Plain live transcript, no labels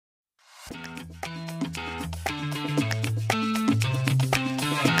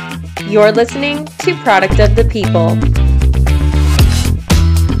You're listening to Product of the People,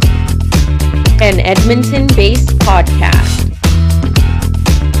 an Edmonton-based podcast,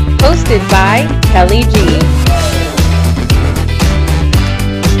 hosted by Kelly G.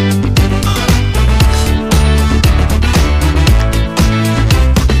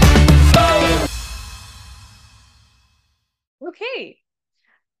 Okay,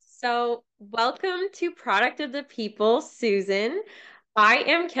 so welcome to Product of the People, Susan. I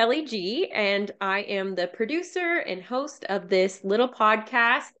am Kelly G, and I am the producer and host of this little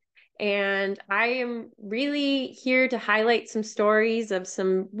podcast. And I am really here to highlight some stories of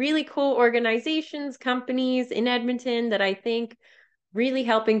some really cool organizations, companies in Edmonton that I think really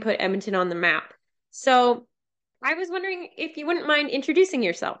helping put Edmonton on the map. So I was wondering if you wouldn't mind introducing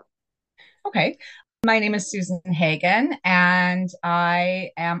yourself. Okay. My name is Susan Hagan, and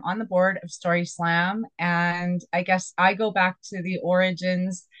I am on the board of Story Slam. And I guess I go back to the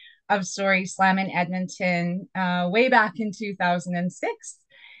origins of Story Slam in Edmonton way back in 2006.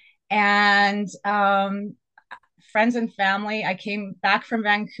 And friends and family, I came back from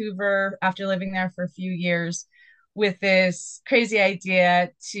Vancouver after living there for a few years with this crazy idea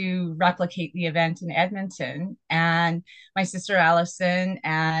to replicate the event in Edmonton. And my sister Allison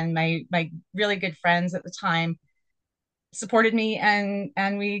and my really good friends at the time supported me,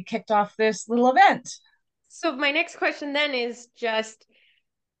 and we kicked off this little event. So my next question then is just,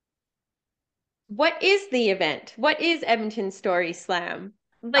 what is the event? What is Edmonton Story Slam?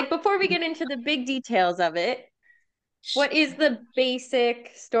 Like before we get into the big details of it, what is the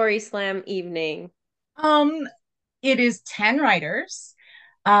basic Story Slam evening? Um, it is 10 writers.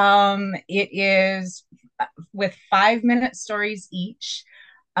 It is with 5-minute stories each.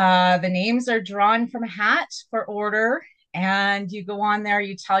 The names are drawn from a hat for order, and you go on there,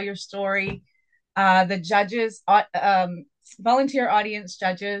 you tell your story. The judges, volunteer audience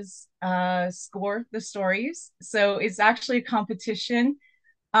judges, score the stories. So it's actually a competition.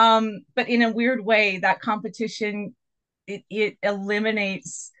 But in a weird way, that competition it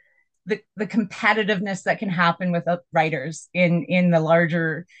eliminates the competitiveness that can happen with writers in the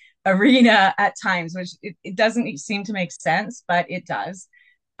larger arena at times, which it doesn't seem to make sense, but it does.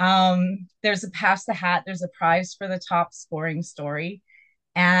 There's a pass the hat, there's a prize for the top scoring story,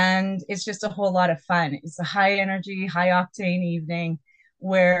 and it's just a whole lot of fun. It's a high energy, high octane evening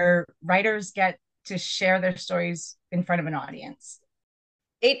where writers get to share their stories in front of an audience.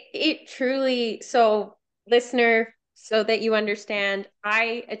 It truly, so listener, so that you understand,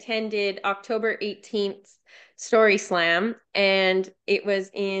 I attended October 18th Story Slam, and it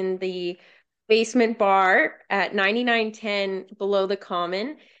was in the basement bar at 9910 below the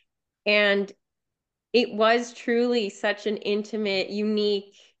Common. And it was truly such an intimate,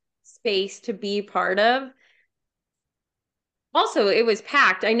 unique space to be part of. Also, it was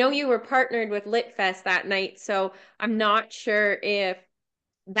packed. I know you were partnered with LitFest that night, so I'm not sure if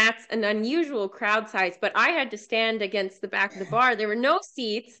that's an unusual crowd size, but I had to stand against the back of the bar. There were no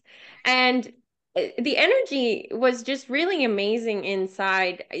seats, and the energy was just really amazing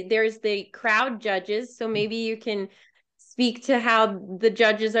inside. There's the crowd judges, so maybe you can speak to how the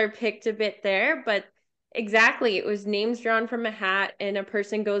judges are picked a bit there, but exactly, it was names drawn from a hat and a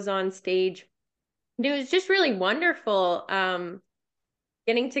person goes on stage. It was just really wonderful.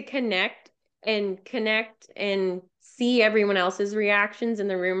 Getting to connect and see everyone else's reactions in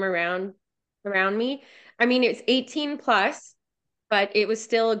the room around me. I mean, it's 18 plus, but it was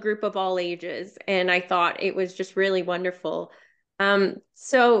still a group of all ages, and I thought it was just really wonderful.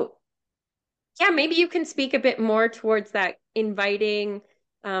 So yeah, maybe you can speak a bit more towards that inviting,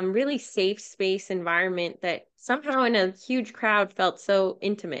 really safe space environment that somehow in a huge crowd felt so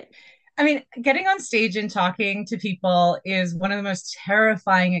intimate. I mean, getting on stage and talking to people is one of the most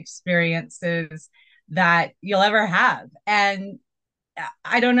terrifying experiences that you'll ever have. And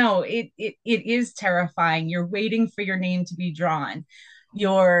I don't know, it is terrifying. You're waiting for your name to be drawn.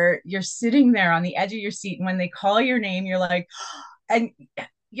 You're sitting there on the edge of your seat, and when they call your name, you're like, and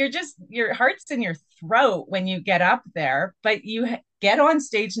you're just your heart's in your throat when you get up there, but you get on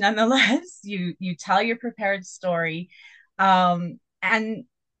stage nonetheless. You tell your prepared story, and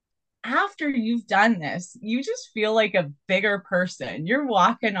after you've done this, you just feel like a bigger person. You're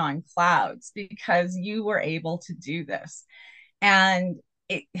walking on clouds because you were able to do this. And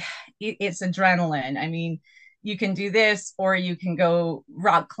it, it's adrenaline. I mean, you can do this or you can go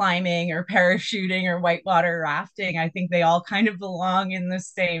rock climbing or parachuting or whitewater rafting. I think they all kind of belong in the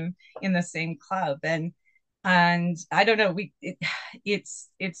same club. And I don't know, it's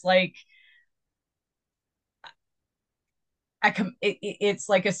like it's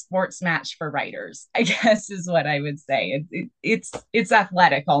like a sports match for writers, I guess is what I would say. It's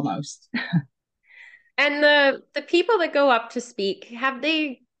athletic almost. And the people that go up to speak, have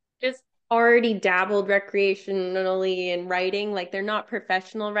they just already dabbled recreationally in writing? Like they're not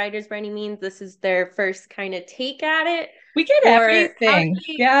professional writers by any means. This is their first kind of take at it. We get Or how do everything.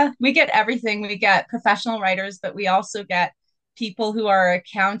 they Yeah, we get everything. We get professional writers, but we also get people who are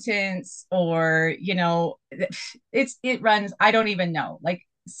accountants or, it runs, I don't even know. Like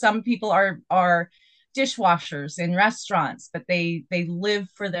some people are dishwashers in restaurants, but they live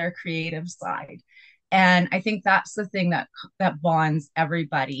for their creative side. And I think that's the thing that bonds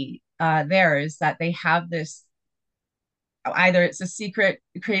everybody there is that they have this, either it's a secret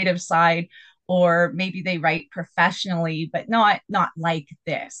creative side or maybe they write professionally but not like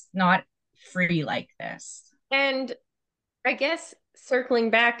this, not free like this. and I guess circling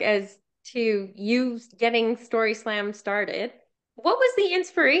back as to you getting Story Slam started, what was the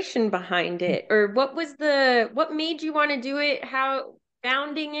inspiration behind it? Or what made you want to do it? How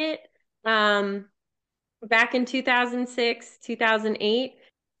founding it um back in 2006, 2008?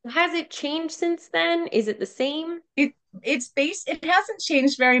 Has it changed since then? Is it the same? It hasn't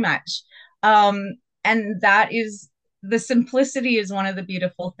changed very much, um and that is, the simplicity is one of the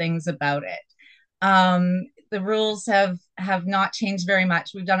beautiful things about it. The rules have not changed very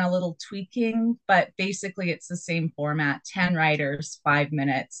much. We've done a little tweaking, but basically it's the same format: 10 writers, 5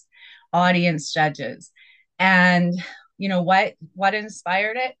 minutes, audience judges. And what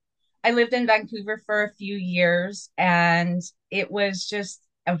inspired it? I lived in Vancouver for a few years, and it was just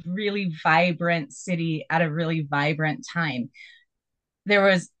a really vibrant city at a really vibrant time. There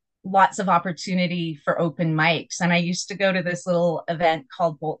was lots of opportunity for open mics, and I used to go to this little event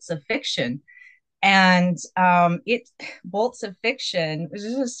called Bolts of Fiction. And it Bolts of Fiction was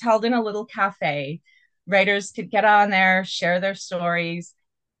just held in a little cafe. Writers could get on there, share their stories,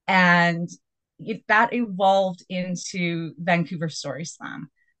 and that evolved into Vancouver Story Slam.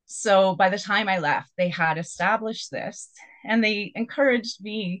 So by the time I left, they had established this, and they encouraged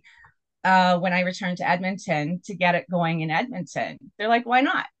me, when I returned to Edmonton, to get it going in Edmonton. They're like, "Why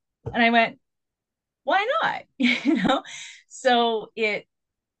not?" And I went, "Why not?" So it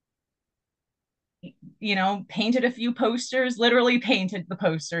painted a few posters, literally painted the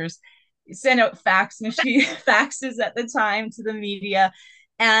posters, sent out faxes at the time to the media,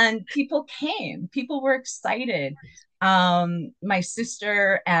 and people came. People were excited. My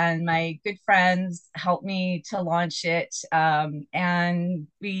sister and my good friends helped me to launch it, and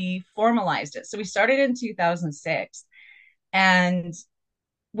we formalized it. So we started in 2006. And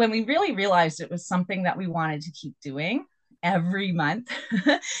when we really realized it was something that we wanted to keep doing every month,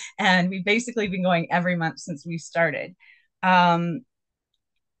 and we've basically been going every month since we started. Um,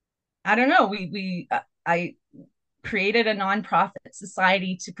 I don't know. I created a nonprofit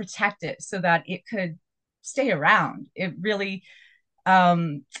society to protect it so that it could stay around. It really,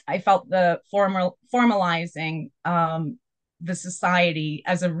 I felt the formalizing the society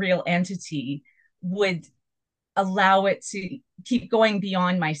as a real entity would allow it to keep going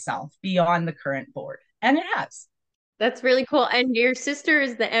beyond myself, beyond the current board. And it has. That's really cool. And your sister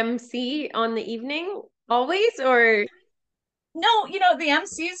is the MC on the evening always, or No, the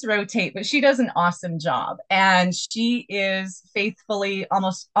MCs rotate, but she does an awesome job. And she is faithfully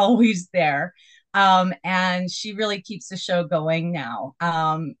almost always there. And she really keeps the show going now.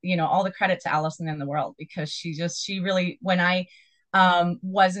 All the credit to Allison in the world, because she really, when I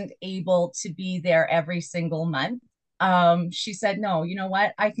wasn't able to be there every single month, she said, "No, you know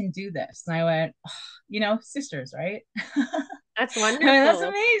what? I can do this." And I went, "Oh, sisters, right?" that's I mean, that's wonderful.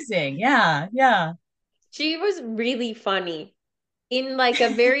 amazing. Yeah, yeah. She was really funny in like a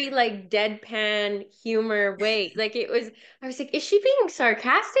very like deadpan humor way. Like it was, I was like, is she being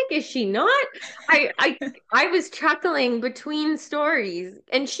sarcastic? Is she not? I I I was chuckling between stories,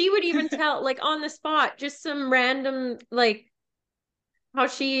 and she would even tell like on the spot just some random like how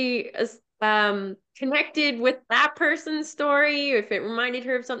she connected with that person's story, if it reminded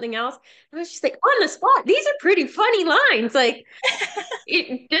her of something else. I was just like on the spot. These are pretty funny lines. Like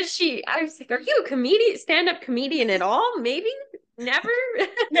it does she I was like, are you a comedian, stand-up comedian at all? Maybe? Never?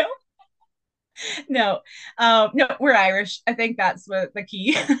 No, no, no, we're Irish. I think that's what the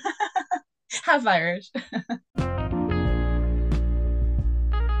key. Half Irish.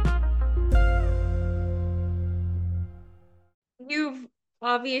 You've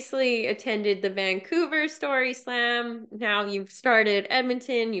obviously attended the Vancouver Story Slam. Now you've started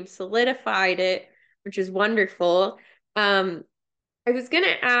Edmonton, you've solidified it, which is wonderful. Um, I was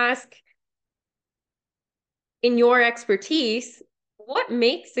gonna ask, in your expertise, what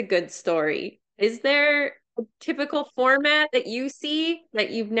makes a good story? Is there typical format that you see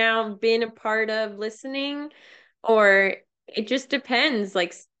that you've now been a part of listening, or it just depends,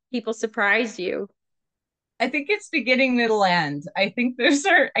 like people surprise you? I think it's beginning, middle, end. I think those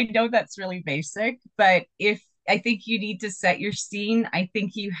are, I know that's really basic, but if I think you need to set your scene, I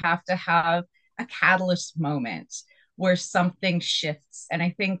think you have to have a catalyst moment where something shifts. And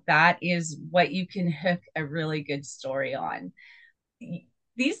I think that is what you can hook a really good story on.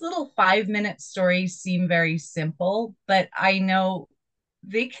 These little 5 minute stories seem very simple, but I know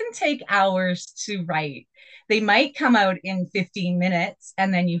they can take hours to write. They might come out in 15 minutes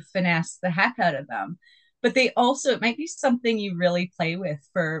and then you finesse the heck out of them. But they also, it might be something you really play with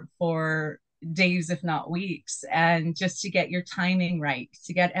for days, if not weeks, and just to get your timing right,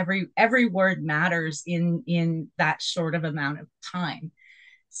 to get every word matters in that short of amount of time.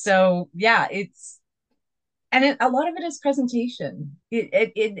 So yeah, it's and a lot of it is presentation.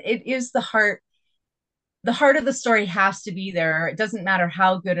 It is the heart of the story has to be there. It doesn't matter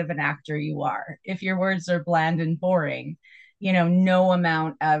how good of an actor you are. If your words are bland and boring, no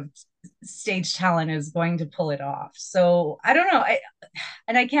amount of stage talent is going to pull it off. So I don't know.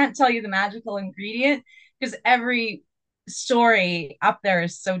 And I can't tell you the magical ingredient because every story up there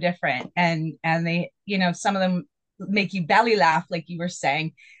is so different. And they, some of them make you belly laugh, like you were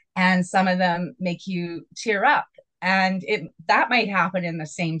saying, and some of them make you tear up. And that might happen in the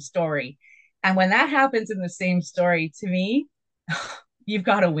same story, and when that happens in the same story, to me, you've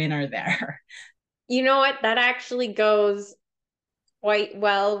got a winner there. You know what? That actually goes quite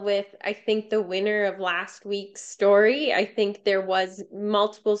well with, I think, the winner of last week's story. I think there was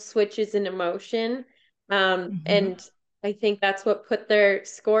multiple switches in emotion. Mm-hmm. And I think that's what put their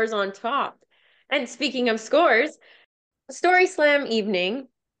scores on top. And speaking of scores, Story Slam evening,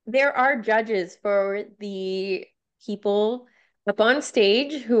 there are judges for the people up on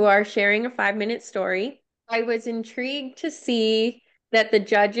stage who are sharing a 5 minute story. I was intrigued to see that the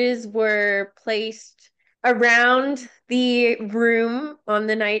judges were placed around the room on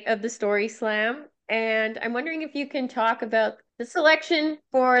the night of the Story Slam. And I'm wondering if you can talk about the selection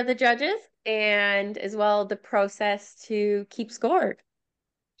for the judges and as well the process to keep score.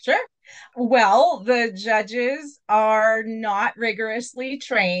 Sure. Well, the judges are not rigorously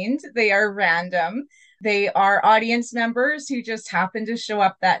trained, they are random. They are audience members who just happen to show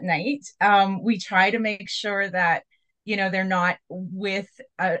up that night. We try to make sure that they're not with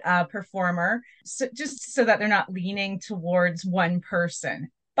a performer, so just so that they're not leaning towards one person.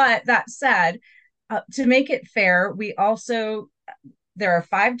 But that said, to make it fair, we also there are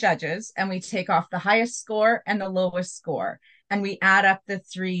 5 judges and we take off the highest score and the lowest score and we add up the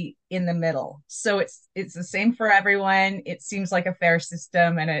 3 in the middle. So it's the same for everyone. It seems like a fair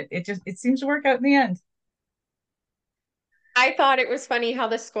system, and it seems to work out in the end. I thought it was funny how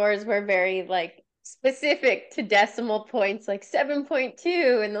the scores were very like specific to decimal points, like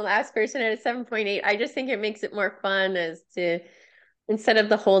 7.2, and the last person had a 7.8. I just think it makes it more fun as to instead of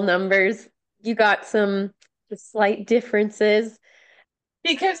the whole numbers, you got some slight differences.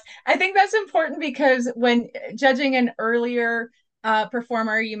 Because I think that's important, because when judging an earlier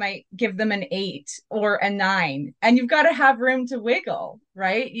performer, you might give them an 8 or a 9, and you've got to have room to wiggle,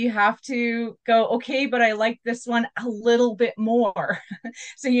 right? You have to go, okay, but I like this one a little bit more.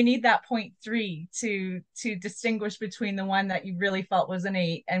 So you need that 0.3 to distinguish between the one that you really felt was an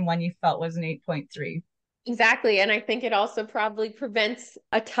 8 and one you felt was an 8.3. Exactly. And I think it also probably prevents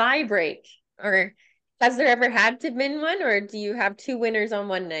a tie break. Or has there ever had to been one, or do you have two winners on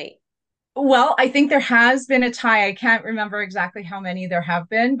one night? Well, I think there has been a tie. I can't remember exactly how many there have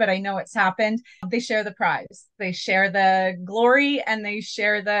been, but I know it's happened. They share the prize. They share the glory and they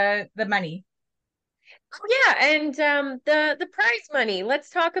share the money. Oh yeah, and the prize money.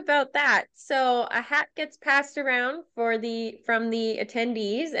 Let's talk about that. So a hat gets passed around for the from the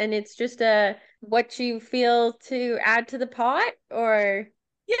attendees, and it's just a what you feel to add to the pot, or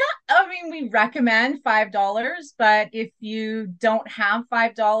Yeah, I mean, we recommend $5, but if you don't have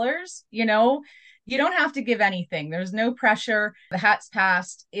 $5, you don't have to give anything. There's no pressure. The hat's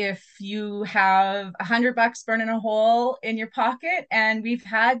passed. If you have $100 burning a hole in your pocket, and we've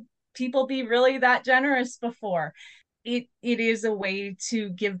had people be really that generous before, it is a way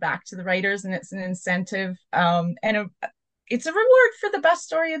to give back to the writers, and it's an incentive, it's a reward for the best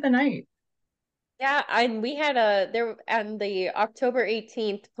story of the night. yeah, and we had a there and the October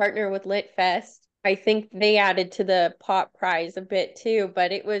 18th partner with Lit Fest. I think they added to the pot prize a bit too,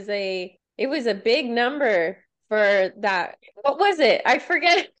 but it was a big number for that. What was it? I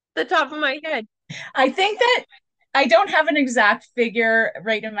forget the top of my head. I think that I don't have an exact figure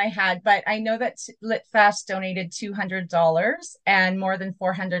right in my head, but I know that Litfest donated $200 and more than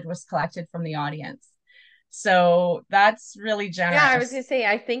 400 was collected from the audience. So that's really Yeah, I was gonna generous. say,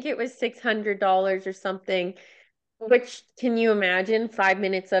 I think it was $600 or something, which can you imagine 5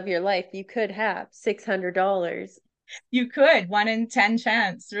 minutes of your life you could have $600. You could, 1 in 10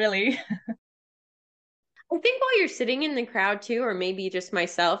 chance, really. I think while you're sitting in the crowd too, or maybe just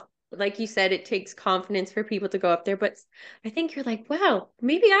myself, like you said, it takes confidence for people to go up there. But I think you're like, wow,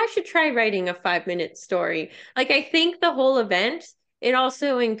 maybe I should try writing a 5 minute story. Like, I think the whole event, it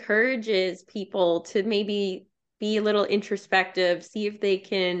also encourages people to maybe be a little introspective, see if they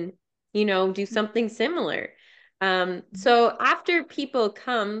can, do something similar. So after people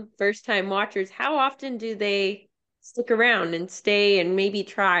come, first time watchers, how often do they stick around and stay and maybe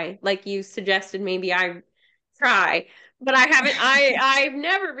try? Like you suggested, maybe I try, but I've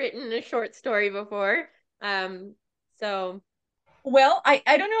never written a short story before. Um, so Well, I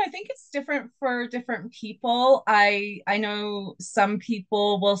don't know. I think it's different for different people. I know some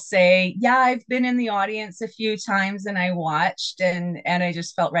people will say, "Yeah, I've been in the audience a few times and I watched and I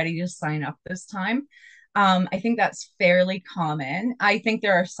just felt ready to sign up this time." I think that's fairly common. I think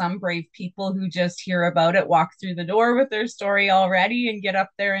there are some brave people who just hear about it, walk through the door with their story already, and get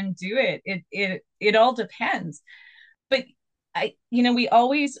up there and do it. It all depends. But we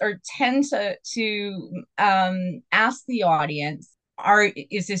always or tend to ask the audience,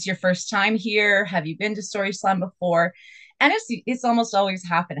 is this your first time here? Have you been to Story Slam before? And it's almost always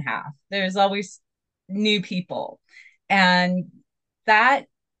half and half. There's always new people, and that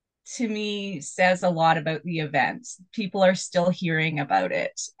to me says a lot about the event. People are still hearing about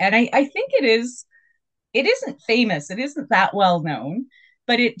it, and I think it isn't famous, it isn't that well known,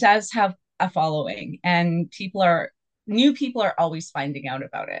 but it does have a following, and new people are always finding out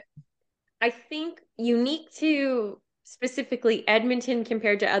about it. I think unique to specifically Edmonton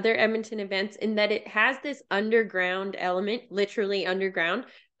compared to other Edmonton events in that it has this underground element, literally underground,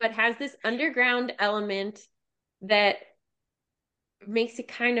 but has this underground element that makes it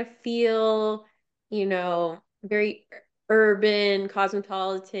kind of feel, very urban,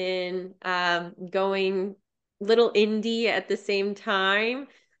 cosmopolitan, going little indie at the same time.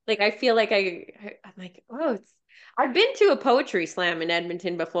 Like I feel like I'm like, oh, I've been to a poetry slam in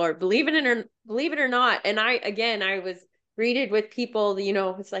Edmonton before, believe it or not. And I was greeted with people,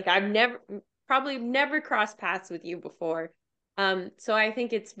 it's like I've probably never crossed paths with you before. So I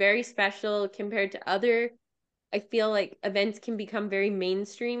think it's very special compared to other. I feel like events can become very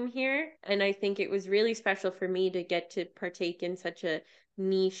mainstream here, and I think it was really special for me to get to partake in such a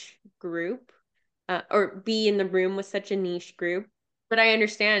niche group, or be in the room with such a niche group. But I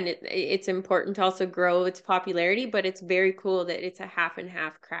understand it's important to also grow its popularity, but it's very cool that it's a half and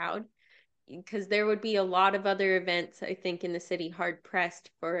half crowd because there would be a lot of other events, I think, in the city hard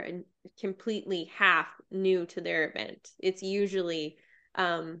pressed for a completely half new to their event. It's usually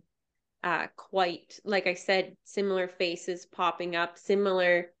quite, like I said, similar faces popping up,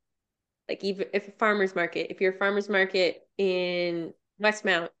 similar, like even if a farmer's market, if you're a farmer's market in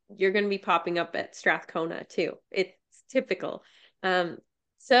Westmount, you're going to be popping up at Strathcona too. It's typical. Um,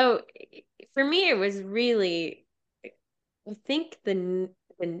 so for me, it was really, I think the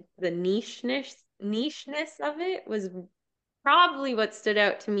nicheness of it was probably what stood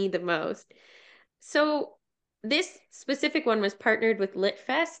out to me the most. So this specific one was partnered with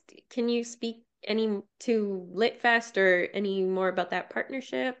LitFest. Can you speak any to LitFest or any more about that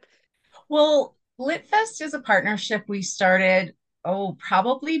partnership? Well, Litfest is a partnership we started, oh,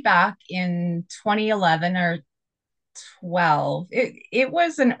 probably back in 2011 or 12. It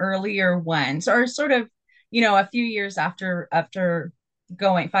was an earlier one, so, or sort of, a few years after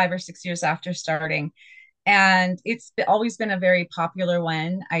going, 5 or 6 years after starting. And it's always been a very popular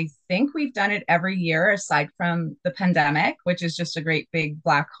one. I think we've done it every year aside from the pandemic, which is just a great big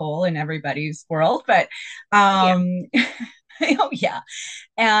black hole in everybody's world. But Oh yeah. oh yeah.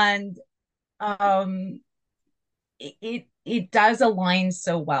 And um it does align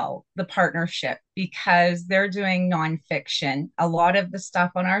so well, the partnership, because they're doing nonfiction. A lot of the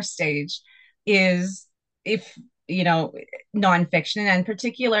stuff on our stage is, if you know nonfiction, and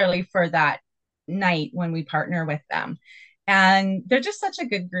particularly for that night when we partner with them. And they're just such a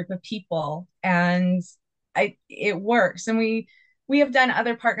good group of people, and it works. And we have done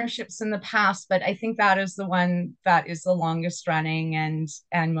other partnerships in the past, but I think that is the one that is the longest running and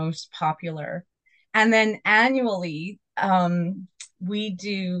most popular. And then annually, we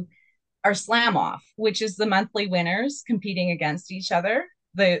do our slam off, which is the monthly winners competing against each other.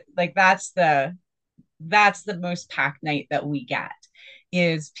 The like that's the most packed night that we get,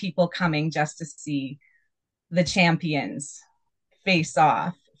 is people coming just to see the champions face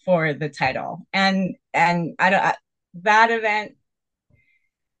off for the title. And I don't that event,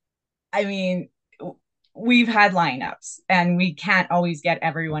 I mean, we've had lineups and we can't always get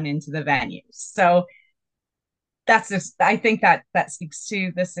everyone into the venues. So that's just, I think that that speaks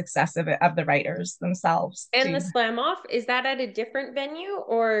to the success of the writers themselves And the too. slam off, is that at a different venue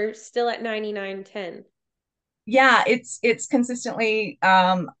or still at 9910? Yeah, it's consistently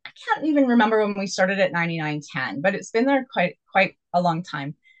I can't even remember when we started at 9910, but it's been there quite a long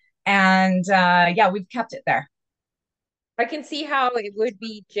time. And yeah, we've kept it there. I can see how it would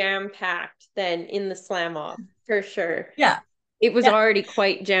be jam-packed then in the slam off for sure. Yeah. It was Yeah. already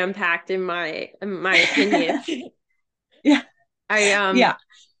quite jam-packed in my opinion. Yeah. I Yeah.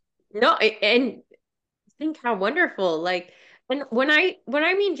 no and think how wonderful. Like, and when I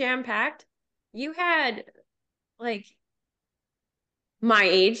mean jam-packed, you had like my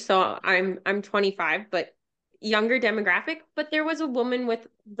age, so I'm 25, but younger demographic, but there was a woman with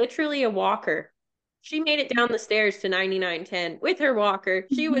literally a walker. She made it down the stairs to 9910 with her walker.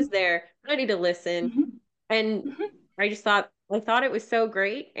 She was Mhm. there, ready to listen. Mhm. And Mhm. I thought it was so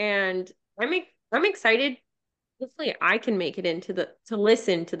great and I'm excited. Hopefully I can make it into the to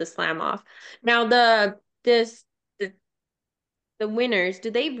listen to the slam off. Now the the winners,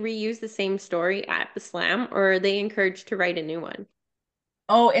 do they reuse the same story at the slam or are they encouraged to write a new one?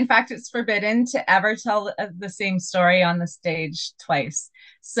 Oh, in fact, it's forbidden to ever tell the same story on the stage twice.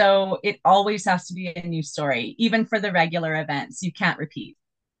 So it always has to be a new story, even for the regular events. You can't repeat.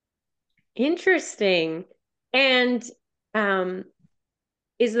 Interesting. And um,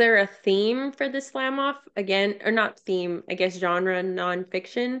 is there a theme for the slam off? Again, or not theme, I guess genre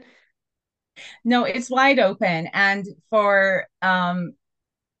nonfiction. No, it's wide open. And for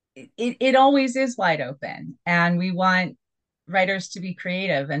it always is wide open. And we want writers to be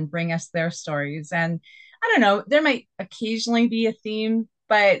creative and bring us their stories. And I don't know, there might occasionally be a theme,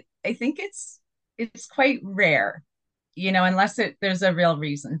 but I think it's quite rare, unless there's a real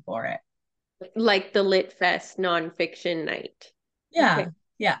reason for it. Like the Lit Fest nonfiction night. Okay, Yeah,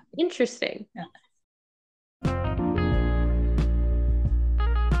 yeah, interesting. yeah.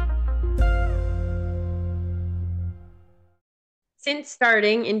 Since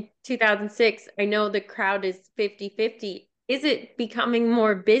starting in 2006, I know the crowd is 50-50. Is it becoming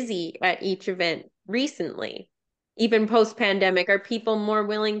more busy at each event recently? Even post-pandemic, are people more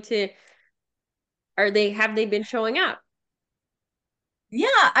willing to, have they been showing up? Yeah,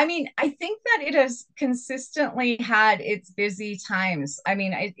 I mean, I think that it has consistently had its busy times. I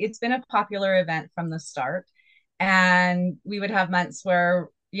mean, it's been a popular event from the start, and we would have months where,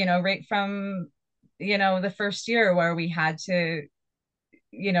 right from, the first year where we had to,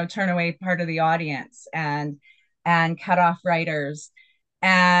 turn away part of the audience and cut off writers,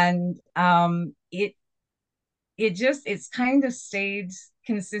 and it's kind of stayed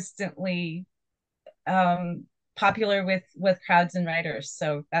consistently popular with crowds and writers.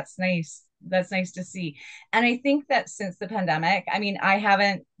 So that's nice. That's nice to see. And I think that since the pandemic, I mean, I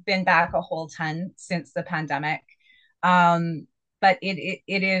haven't been back a whole ton since the pandemic, um, but it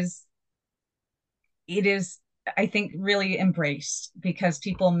is I think really embraced because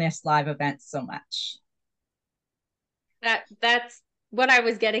people miss live events so much. That's what I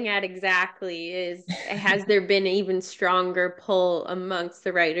was getting at exactly is has there been an even stronger pull amongst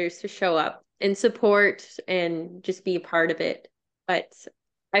the writers to show up and support and just be a part of it. But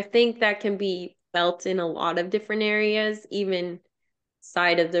I think that can be felt in a lot of different areas, even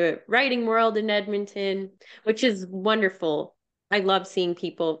side of the writing world in Edmonton, which is wonderful. I love seeing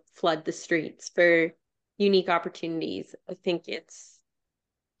people flood the streets for unique opportunities. I think it's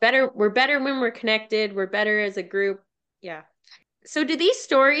better. We're better when we're connected. We're better as a group. Yeah. So do these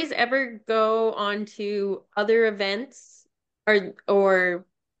stories ever go on to other events or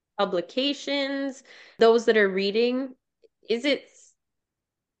publications? Those that are reading, is it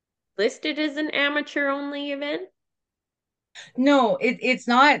listed as an amateur only event? No, it's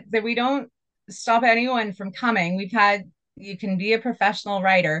not that we don't stop anyone from coming. You can be a professional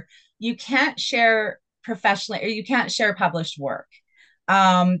writer. You can't share professionally, or you can't share published work.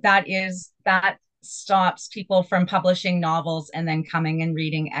 That stops people from publishing novels and then coming and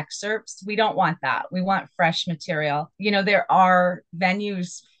reading excerpts. We don't want that. We want fresh material. There are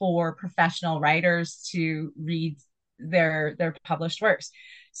venues for professional writers to read their published works.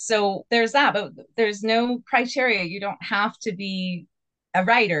 So there's that, but there's no criteria. You don't have to be a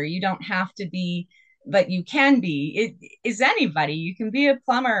writer. You don't have to be, but you can be. It is anybody. You can be a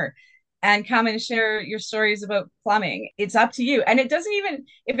plumber and come and share your stories about plumbing. It's up to you. And it doesn't even,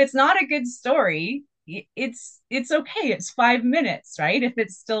 if it's not a good story, it's okay. It's 5 minutes, right? If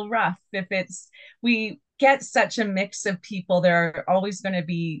it's still rough, if it's we get such a mix of people, there are always going to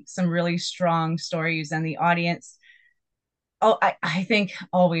be some really strong stories, and the audience, oh, I think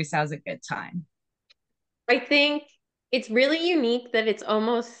always has a good time. I think it's really unique that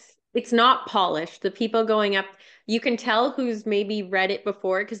it's not polished. The people going up, you can tell who's maybe read it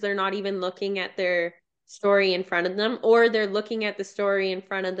before because they're not even looking at their story in front of them, or they're looking at the story in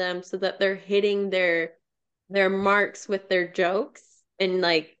front of them so that they're hitting their marks with their jokes and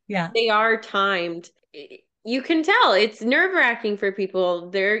like Yeah. they are timed. You can tell it's nerve-wracking for people.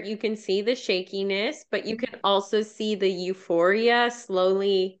 There you can see the shakiness, but you can also see the euphoria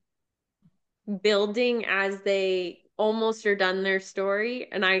slowly building as they almost are done their story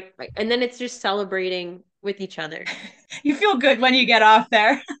and then it's just celebrating with each other. You feel good when you get off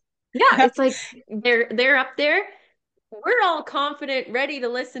there. Yeah, it's like they're up there. We're all confident, ready to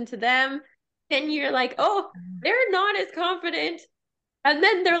listen to them. And you're like, "Oh, they're not as confident." And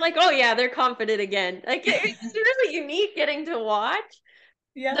then they're like, "Oh yeah, they're confident again." Like it's really unique getting to watch.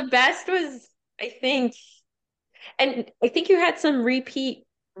 Yeah. The best was I think and I think you had some repeat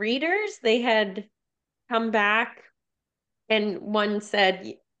readers. They had come back and one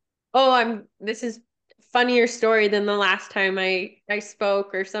said, "Oh, I'm this is funnier story than the last time I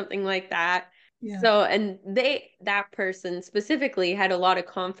spoke," or something like that. Yeah. So, and that person specifically had a lot of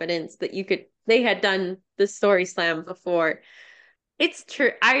confidence that they had done the story slam before. It's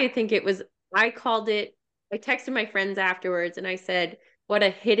true. I called it, I texted my friends afterwards and I said, what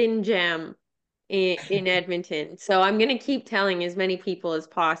a hidden gem in Edmonton. So I'm going to keep telling as many people as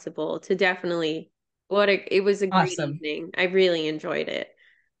possible to definitely, it was a great Awesome. evening. I really enjoyed it.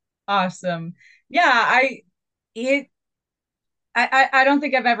 Awesome. Yeah, it I don't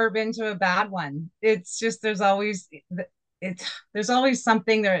think I've ever been to a bad one. It's just it's there's always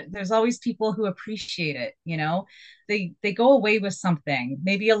something there. There's always people who appreciate it, you know. They go away with something,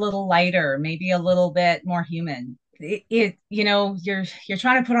 maybe a little lighter, maybe a little bit more human. You know, you're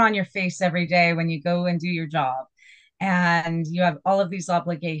trying to put on your face every day when you go and do your job. And you have all of these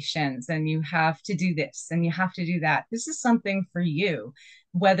obligations and you have to do this and you have to do that. This is something for you,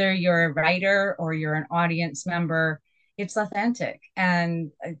 whether you're a writer or you're an audience member, it's authentic.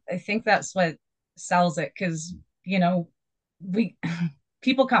 And I think that's what sells it because, you know, we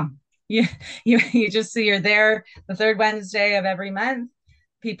people come. You, you just see you're there the third Wednesday of every month.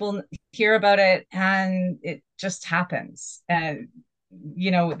 People hear about it and it just happens. And,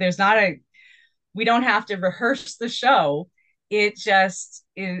 you know, we don't have to rehearse the show. It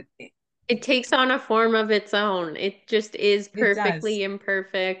takes on a form of its own. It just is It does. perfectly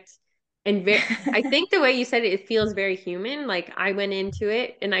imperfect. And I think the way you said it, it feels very human. Like I went into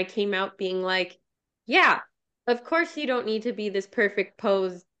it and I came out being like, yeah, of course you don't need to be this perfect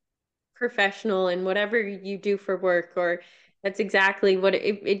pose professional in whatever you do for work, or that's exactly what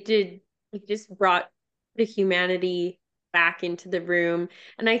it did. It just brought the humanity back into the room.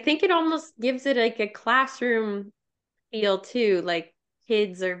 And I think it almost gives it like a classroom feel too. Like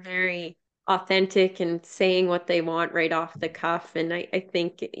kids are very authentic and saying what they want right off the cuff. And I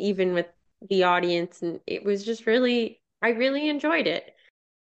think even with the audience, and it was just really, I really enjoyed it.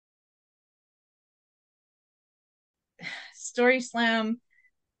 Story Slam,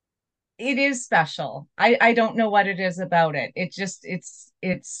 it is special. I don't know what it is about it. It's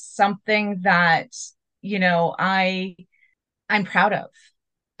something that, you know, I'm proud of.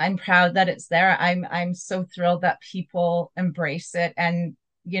 I'm proud that it's there. I'm so thrilled that people embrace it and,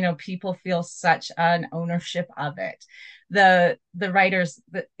 you know, people feel such an ownership of it. The writers,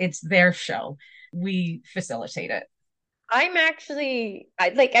 it's their show. We facilitate it.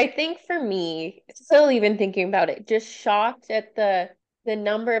 I think for me, still even thinking about it, just shocked at the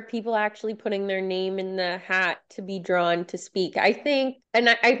number of people actually putting their name in the hat to be drawn to speak. I think,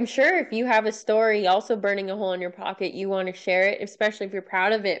 and I'm sure if you have a story also burning a hole in your pocket, you want to share it, especially if you're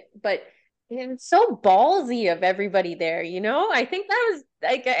proud of it. But it's so ballsy of everybody there, you know? I think that was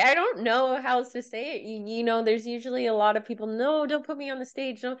like I don't know how else to say it. You know, there's usually a lot of people, no, don't put me on the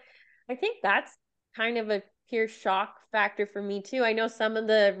stage. No, I think that's kind of a pure shock factor for me too. I know some of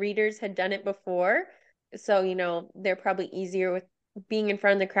the readers had done it before, so they're probably easier with being in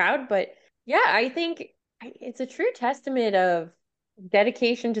front of the crowd. But yeah, I think it's a true testament of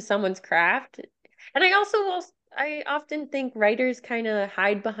dedication to someone's craft. And I often think writers kind of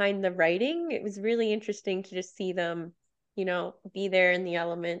hide behind the writing. It was really interesting to just see them, be there in the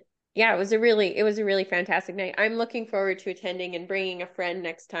element. Yeah, it was a really fantastic night. I'm looking forward to attending and bringing a friend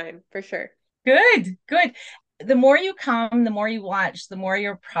next time for sure. Good, good. The more you come, the more you watch, the more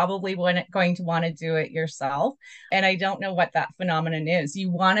you're probably going to want to do it yourself. And I don't know what that phenomenon is.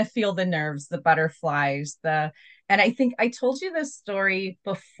 You want to feel the nerves, the butterflies, and I think I told you this story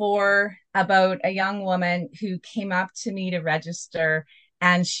before about a young woman who came up to me to register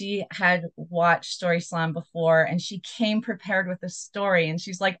and she had watched Story Slam before, and she came prepared with a story, and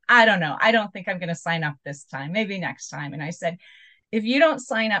she's like, I don't know, I don't think I'm going to sign up this time, maybe next time. And I said, if you don't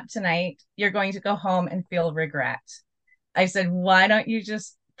sign up tonight, you're going to go home and feel regret. I said, why don't you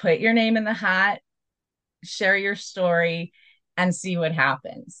just put your name in the hat, share your story, and see what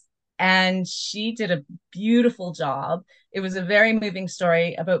happens? And she did a beautiful job. It was a very moving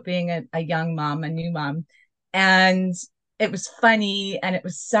story about being a young mom, a new mom. And it was funny and it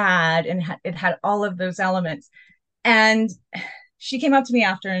was sad and it had all of those elements. And she came up to me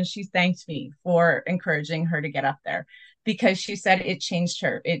after and she thanked me for encouraging her to get up there because she said it changed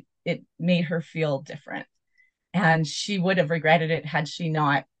her. It made her feel different. And she would have regretted it had she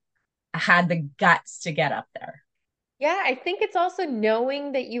not had the guts to get up there. Yeah, I think it's also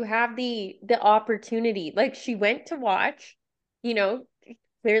knowing that you have the opportunity. Like she went to watch, you know,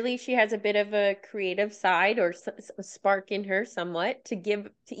 clearly she has a bit of a creative side or a spark in her somewhat to give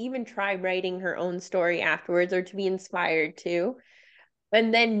to even try writing her own story afterwards or to be inspired to.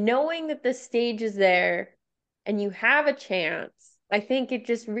 And then knowing that the stage is there and you have a chance, I think it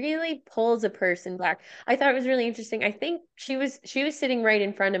just really pulls a person back. I thought it was really interesting. I think she was sitting right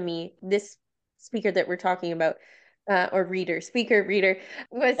in front of me, this speaker that we're talking about, or reader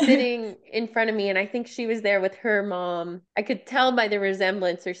was sitting in front of me, and I think she was there with her mom. I could tell by the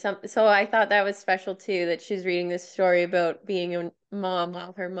resemblance or something. So I thought that was special too, that she's reading this story about being a mom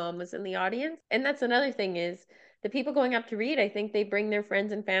while her mom was in the audience. And that's another thing is the people going up to read, I think they bring their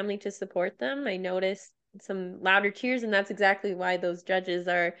friends and family to support them. I noticed some louder cheers, and that's exactly why those judges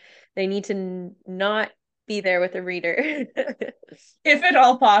are, they need to not be there with a reader. If at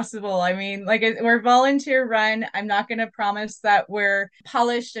all possible. I mean, like we're volunteer run. I'm not going to promise that we're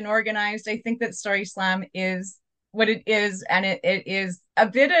polished and organized. I think that Story Slam is what it is, and it is a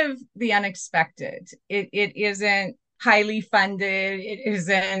bit of the unexpected. It isn't highly funded. It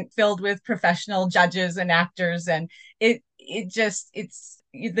isn't filled with professional judges and actors, and it's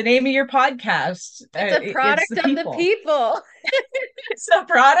the name of your podcast. It's a It's product the of the people. people. It's a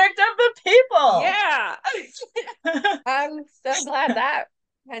product of the people. Yeah. I'm so glad that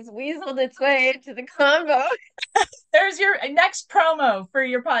has weaseled its way into the combo. There's your next promo for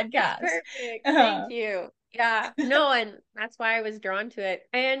your podcast. Perfect. Thank you. Yeah. No, and that's why I was drawn to it.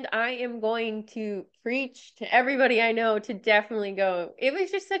 And I am going to preach to everybody I know to definitely go. It was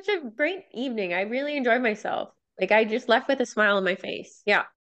just such a great evening. I really enjoyed myself. Like I just left with a smile on my face. Yeah.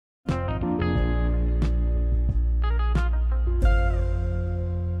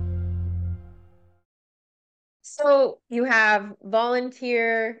 So you have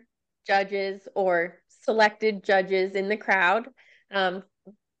volunteer judges or selected judges in the crowd, um,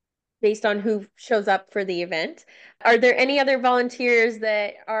 based on who shows up for the event. Are there any other volunteers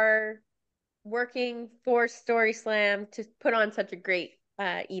that are working for Story Slam to put on such a great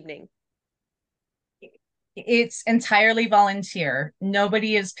evening? It's entirely volunteer.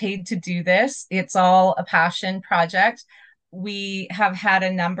 Nobody is paid to do this. It's all a passion project. We have had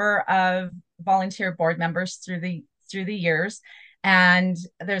a number of volunteer board members through the years, and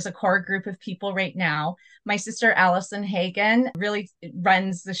there's a core group of people right now. My sister Allison Hagan really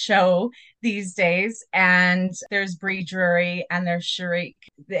runs the show these days, and there's Bree Drury and there's Sharik.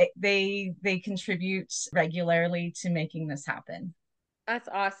 They contribute regularly to making this happen. That's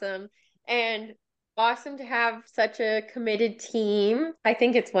awesome. And awesome to have such a committed team. I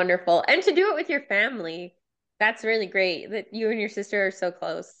think it's wonderful. And to do it with your family. That's really great that you and your sister are so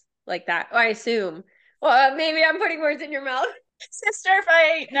close like that. I assume. Well, maybe I'm putting words in your mouth. Sister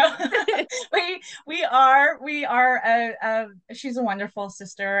fight. No, we are she's a wonderful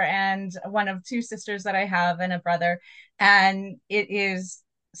sister and one of two sisters that I have and a brother, and it is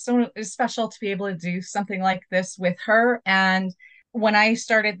so special to be able to do something like this with her. And when I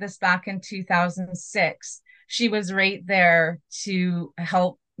started this back in 2006, she was right there to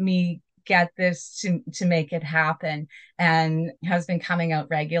help me get this to make it happen, and has been coming out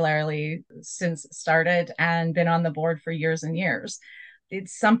regularly since it started and been on the board for years and years.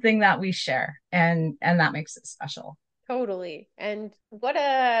 It's something that we share, and that makes it special. Totally. And what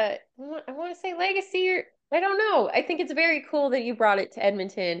a, I want to say legacy or I don't know. I think it's very cool that you brought it to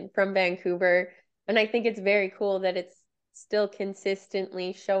Edmonton from Vancouver. And I think it's very cool that it's still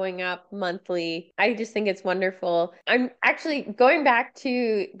consistently showing up monthly. I just think it's wonderful. I'm actually going back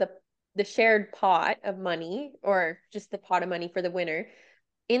to the shared pot of money or just the pot of money for the winner.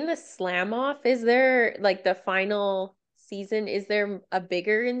 In the slam off, is there like the final season, is there a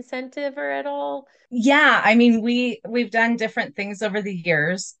bigger incentive or at all? Yeah, I mean, we've done different things over the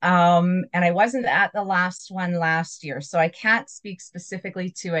years, and I wasn't at the last one last year, so I can't speak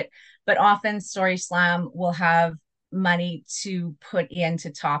specifically to it, but often Story Slam will have money to put in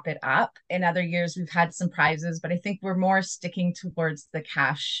to top it up. In other years, we've had some prizes, but I think we're more sticking towards the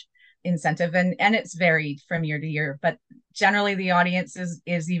cash incentive, and it's varied from year to year, but generally the audience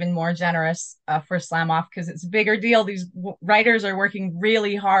is even more generous for Slam Off because it's a bigger deal. These writers are working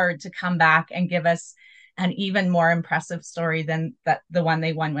really hard to come back and give us an even more impressive story than the one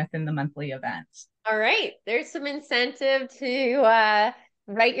they won with in the monthly event. All right, there's some incentive to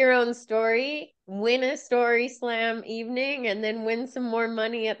write your own story, win a story slam evening, and then win some more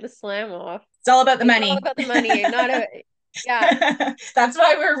money at the Slam Off. It's all about the It's all money. about the money, not a yeah. That's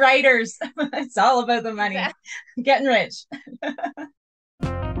why we're writers. It's all about the money. Exactly. Getting rich.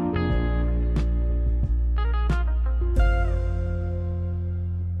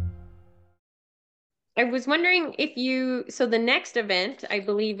 I was wondering if so the next event, I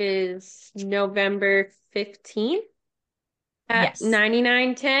believe, is November 15th at Yes.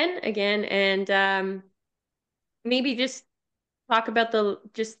 9910 again, and maybe just talk about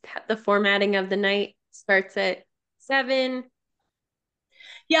the formatting of the night. Starts at 7.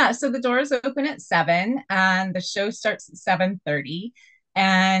 Yeah, so the doors open at 7 and the show starts at 7:30.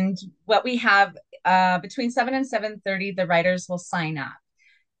 And what we have between 7 and 7:30, the writers will sign up.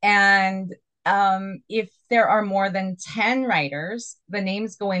 And if there are more than 10 writers, the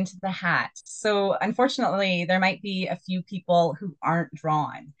names go into the hat. So unfortunately, there might be a few people who aren't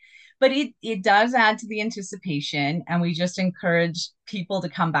drawn. But it does add to the anticipation, and we just encourage people to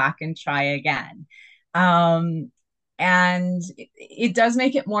come back and try again. Um, and it does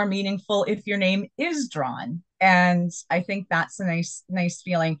make it more meaningful if your name is drawn. And I think that's a nice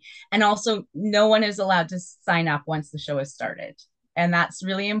feeling. And also, no one is allowed to sign up once the show has started, and that's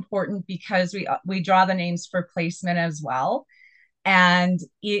really important because we draw the names for placement as well, and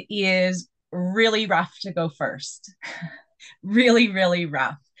it is really rough to go first. Really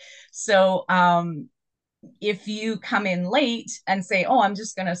rough. So if you come in late and say, oh, I'm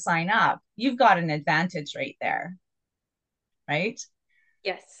just going to sign up, you've got an advantage right there, right?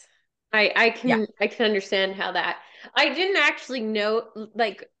 Yes. I Yeah. can understand how that. I didn't actually know,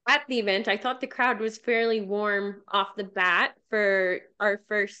 like at the event, I thought the crowd was fairly warm off the bat for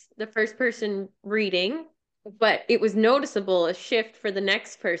the first person reading, but it was noticeable a shift for the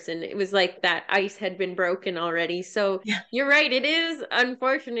next person. It was like that ice had been broken already. So Yeah. you're right, it is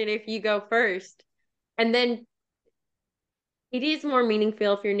unfortunate if you go first. And then it is more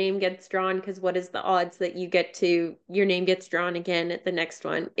meaningful if your name gets drawn because what is the odds that your name gets drawn again at the next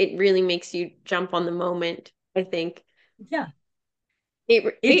one? It really makes you jump on the moment, I think. Yeah.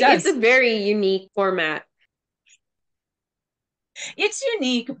 It It's a does. very unique format. It's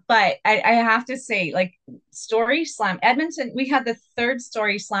unique, but I have to say, like Story Slam, Edmonton, we had the third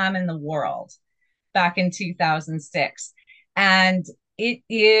Story Slam in the world back in 2006. And it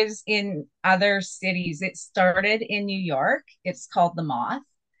is in other cities. It started in New York. It's called The Moth.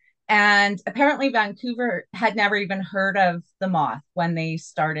 And apparently, Vancouver had never even heard of The Moth when they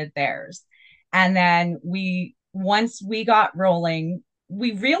started theirs. And then once we got rolling,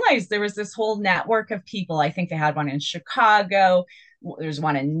 we realized there was this whole network of people. I think they had one in Chicago, there's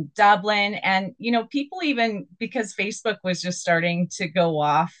one in Dublin, and people, even because Facebook was just starting to go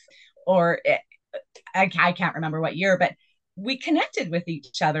off, or I can't remember what year, but we connected with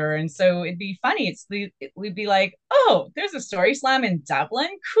each other. And so it'd be funny. We'd be like, oh, there's a story slam in Dublin.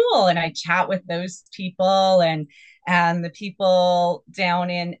 Cool. And I chat with those people and the people down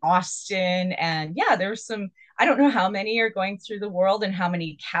in Austin. And yeah, there's I don't know how many are going through the world and how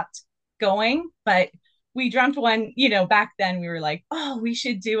many kept going, but we dreamt one, back then we were like, oh, we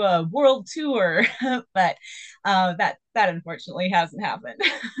should do a world tour. But that unfortunately hasn't happened.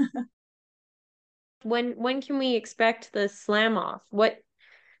 When can we expect the slam off? What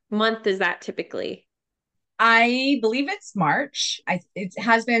month is that typically? I believe it's March. It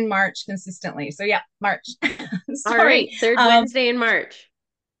has been March consistently. So yeah, March. All Sorry. right, third Wednesday in March.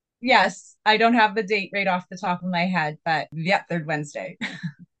 Yes, I don't have the date right off the top of my head, but yeah, third Wednesday.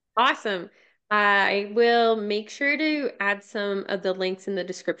 Awesome. I will make sure to add some of the links in the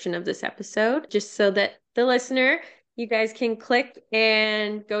description of this episode, just so that the listener, you guys can click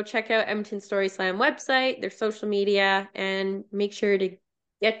and go check out Edmonton Story Slam website, their social media, and make sure to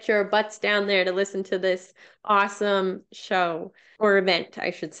get your butts down there to listen to this awesome show or event, I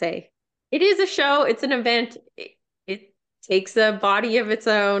should say. It is a show, it's an event. It takes a body of its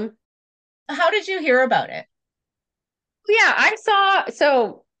own. How did you hear about it? Yeah, I saw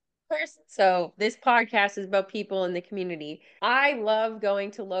so this podcast is about people in the community. I love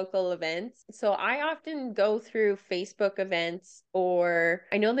going to local events. So I often go through Facebook events, or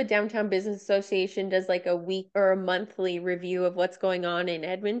I know the Downtown Business Association does like a week or a monthly review of what's going on in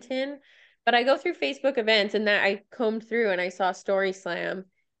Edmonton. But I go through Facebook events and that I combed through and I saw Story Slam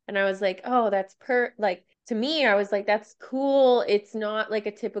and I was like, oh, that's like to me, I was like, that's cool. It's not like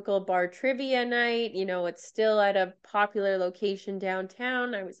a typical bar trivia night. It's still at a popular location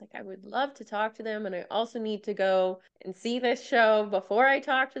downtown. I was like, I would love to talk to them. And I also need to go and see this show before I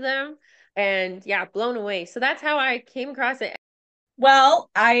talk to them. And yeah, blown away. So that's how I came across it. Well,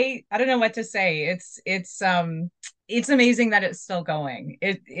 I don't know what to say. It's amazing that it's still going.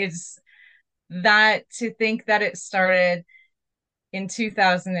 It's that to think that it started in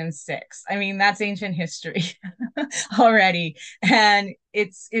 2006. I mean, that's ancient history already. And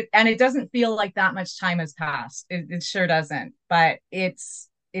it doesn't feel like that much time has passed. It sure doesn't. But it's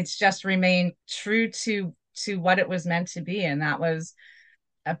just remained true to what it was meant to be, and that was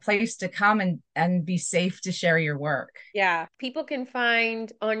a place to come and be safe to share your work. Yeah, people can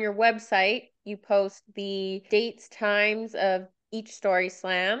find on your website, you post the dates, times of each Story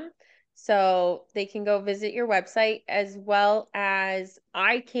Slam. So they can go visit your website as well as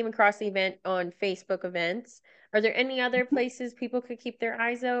I came across the event on Facebook events. Are there any other places people could keep their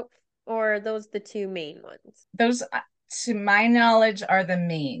eyes out, or are those the two main ones? Those, to my knowledge, are the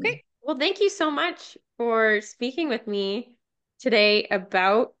main. Okay. Well, thank you so much for speaking with me today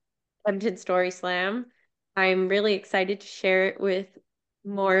about Edmonton Story Slam. I'm really excited to share it with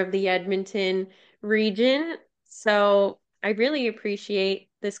more of the Edmonton region. So I really appreciate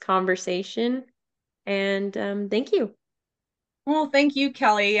this conversation and thank you. Well, thank you,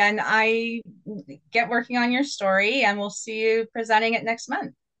 Kelly. And I get working on your story, and we'll see you presenting it next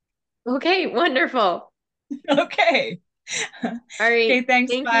month. Okay, wonderful. Okay. All right. Okay,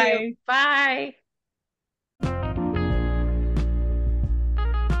 thanks. Thank you. Bye. Bye.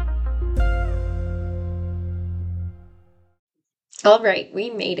 All right, we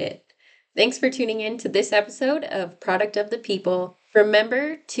made it. Thanks for tuning in to this episode of Product of the People.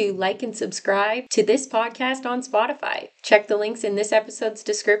 Remember to like and subscribe to this podcast on Spotify. Check the links in this episode's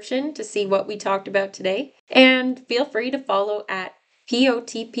description to see what we talked about today. And feel free to follow at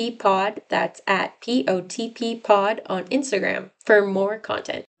POTP Pod, that's at POTP Pod on Instagram for more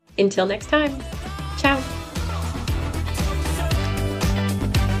content. Until next time, ciao.